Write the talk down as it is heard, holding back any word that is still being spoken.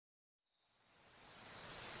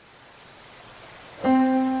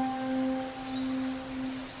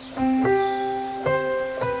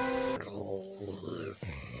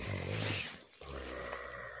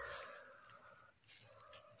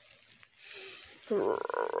This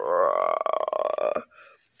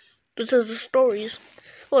is the stories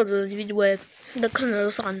for the video with the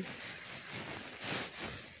Colonel Sun.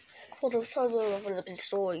 For the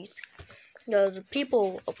stories, the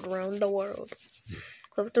people around the world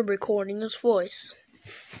of the recording his voice.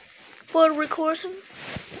 For the recording,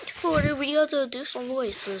 for the video to do some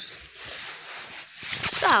voices.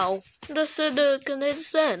 So, this is the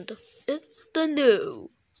Canadian. It's the new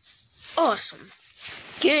awesome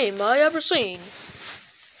game I ever seen.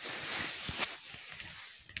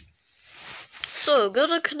 So go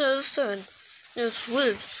to Canadian. It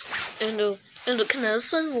lives in the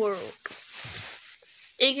Canadian world.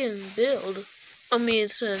 It can build.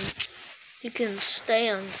 It can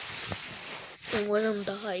stand and let them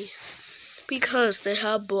die because they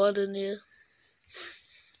have blood in it.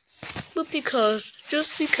 But because,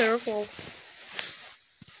 just be careful.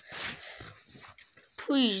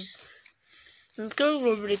 Please, it's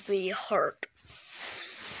gonna break me heart.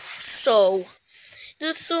 So,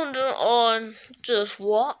 this one on just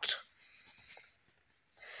what?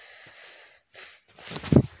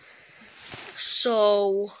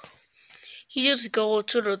 So, you just go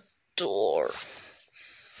to the door.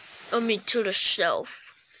 To the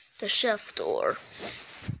shelf. The shelf door.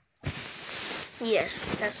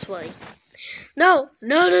 Yes, that's right. No.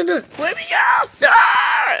 Let me go! No!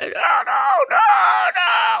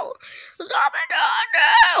 Stop it!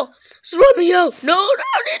 No! Stop it, yo! No!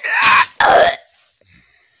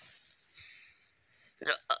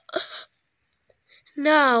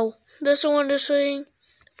 Now, this one is saying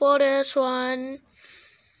for this one.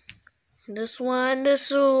 This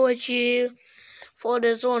is what you for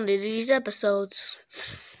this one of these episodes.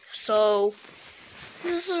 So,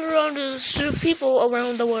 this is around the people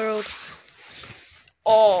around the world.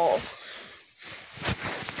 All.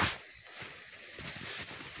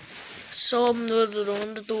 Some was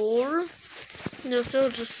on the door. This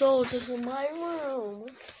is my room.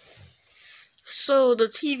 So the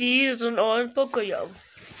TV isn't on Pocoyo.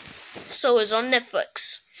 So it's on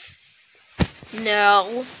Netflix. Now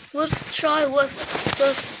let's try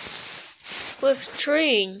with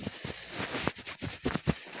train.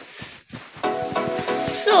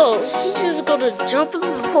 So he's just gonna jump in the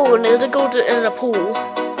pool and then go in the pool.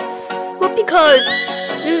 But because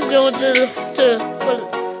he's going to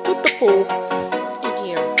put the pool in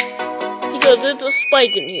here. Because it's a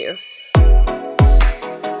spike in here.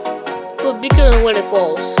 But because of when it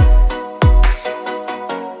falls.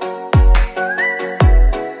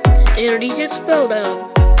 And he just fell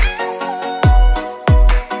down.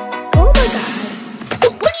 Oh my god.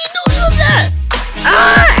 What are you doing with that?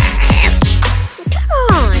 Come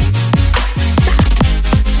on. Stop.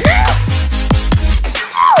 No.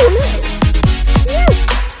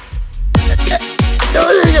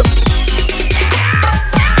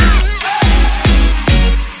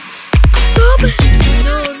 Stop it.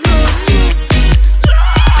 No.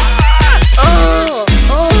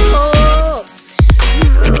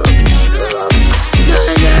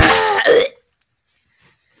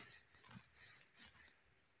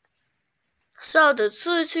 So the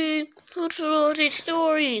two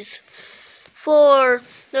stories for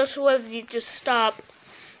those who have just stop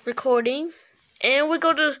recording, and we're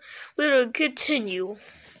gonna continue.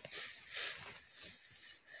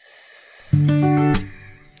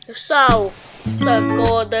 So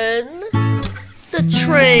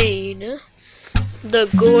the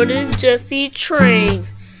Gordon Jeffy train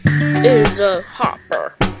is a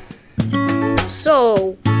hopper.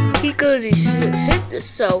 So he could hit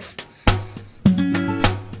himself.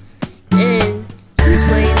 And he's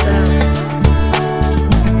laying down.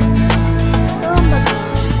 Oh my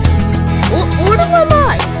gosh. Where am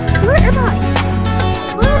I? Where am I?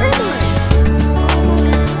 Oh my god.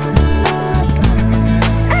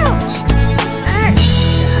 Ouch.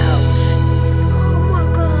 Oh my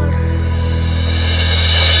god.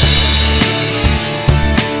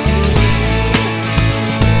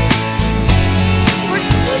 What are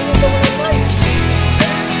you doing?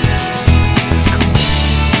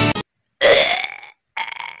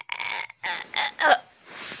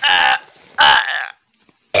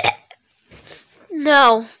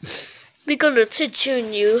 Now, we're gonna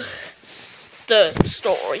continue the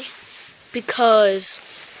story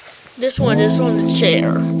because this one is on the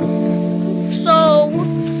chair. So,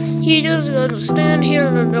 he just gonna stand here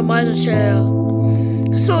under my chair.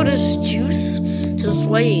 So this juice just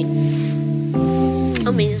waiting.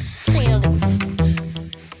 Standing.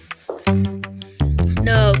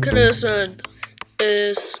 Now, Canadian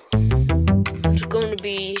is going to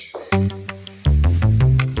be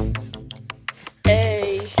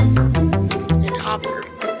Hopper.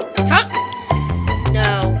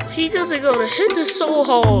 Now, he he doesn't gonna hit this so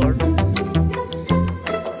hard.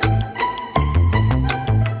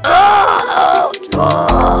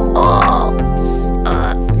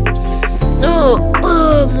 No,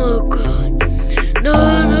 oh my god. No.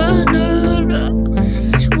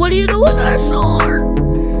 What are you doing, that sword?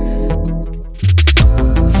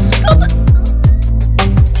 Stop it.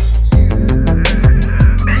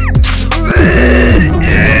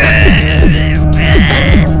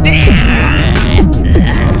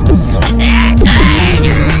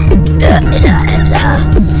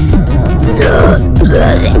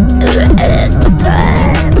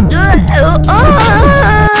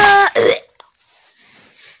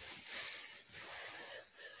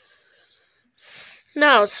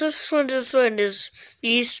 Now, this one is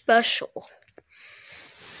special.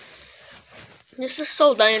 This is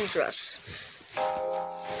so dangerous.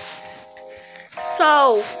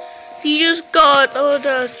 So, he just got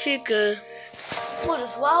the chicken. What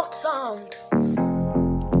is loud sound?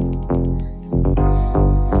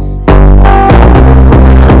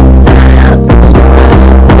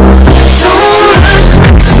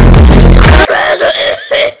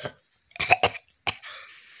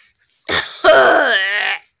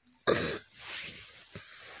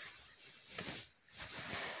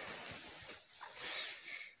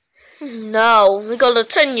 Now we're gonna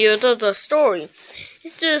continue to the story.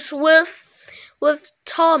 It's just with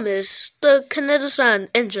Thomas the Kinetic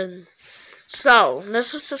engine. So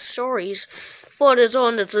this is the stories for this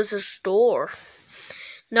on the store.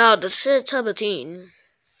 Now the 17.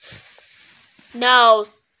 Now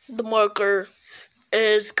the marker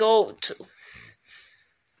is going to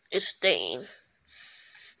is staying.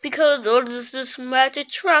 Because of this magic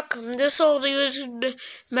truck, this all these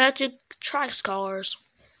magic track cars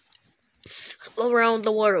around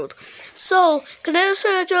the world. So,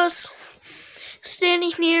 Kinetic just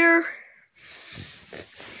standing here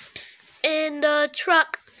in the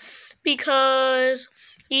truck because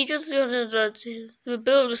he just gonna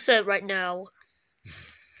build a set right now.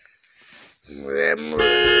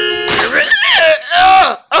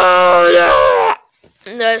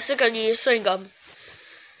 No, sick of you sing them.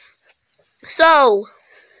 So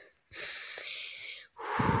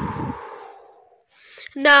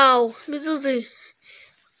now this is the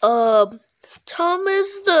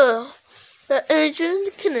Thomas the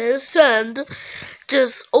agent Kinetic Sand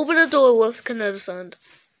just open the door with Kinetic Sand.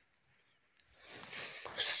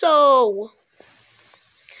 So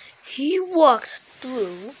he walked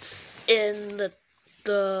through in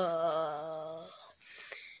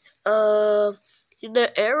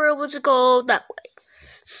the area was go that way.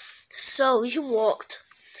 So he walked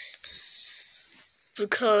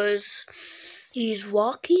because he's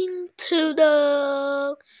walking to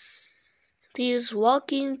the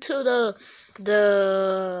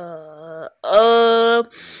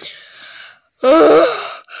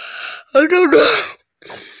I don't know.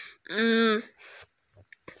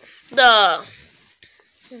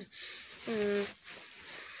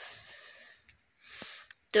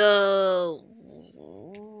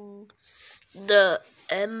 The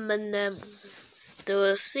M&M.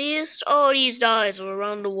 The sees all these guys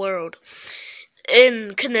around the world.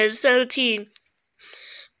 In Kinetic 17,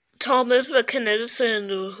 Thomas the Kinetic Sand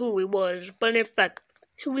knew who he was, but in fact,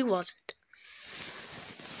 who he wasn't.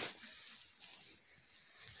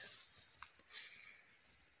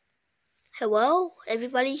 Hello?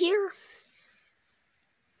 Everybody here?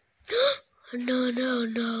 No. No.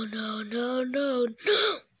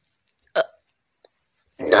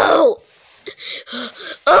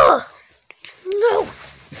 No.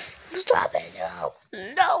 Stop it,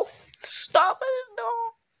 no. Stop it, no.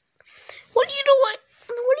 What are you doing?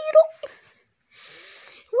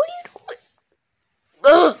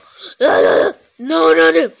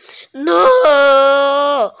 No.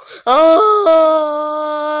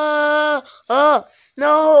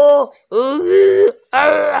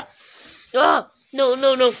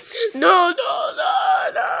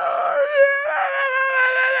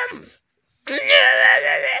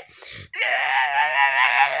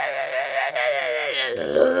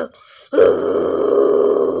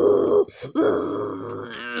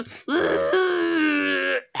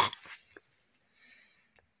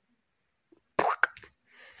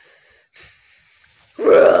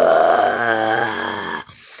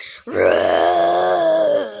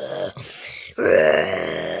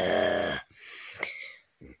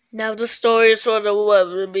 Now the story sort of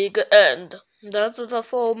will be the end. That's the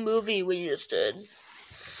full movie we just did.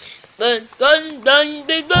 Dun,